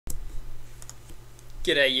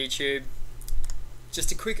G'day YouTube.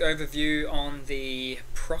 Just a quick overview on the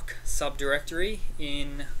proc subdirectory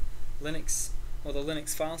in Linux or the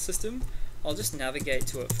Linux file system. I'll just navigate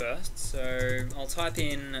to it first. So I'll type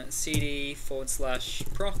in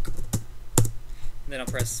cd/proc and then I'll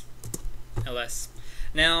press ls.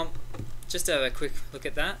 Now just to have a quick look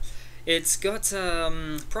at that. It's got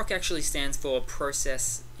proc actually stands for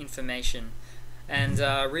process information. And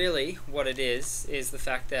really what it is the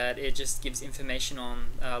fact that it just gives information on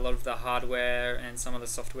a lot of the hardware and some of the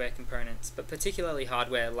software components, but particularly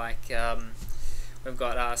hardware, like we've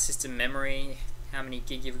got system memory, how many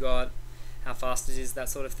gig you've got, how fast it is, that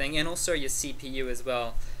sort of thing, and also your CPU as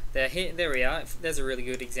well. There we are. There's a really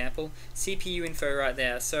good example. CPU info right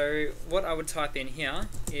there. So what I would type in here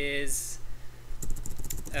is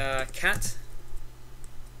cat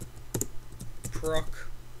proc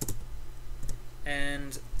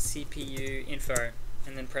and CPU info,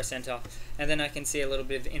 and then press enter, and then I can see a little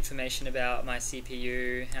bit of information about my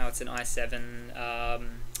CPU, how it's an i7,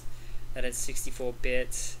 that it's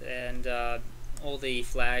 64-bit, and all the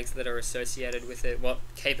flags that are associated with it, what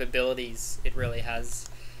capabilities it really has.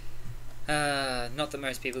 Not that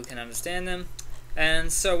most people can understand them,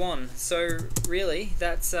 and so on. So really,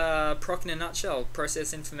 that's proc in a nutshell,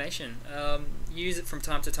 process information. Use it from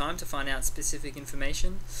time to time to find out specific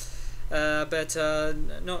information. But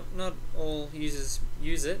not all users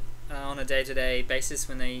use it on a day-to-day basis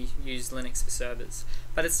when they use Linux for servers.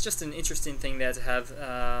 But it's just an interesting thing there to have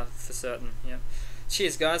for certain. Yeah.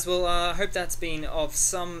 Cheers, guys. Well, I hope that's been of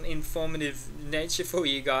some informative nature for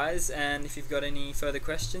you guys. And if you've got any further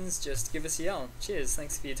questions, just give us a yell. Cheers.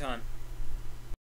 Thanks for your time.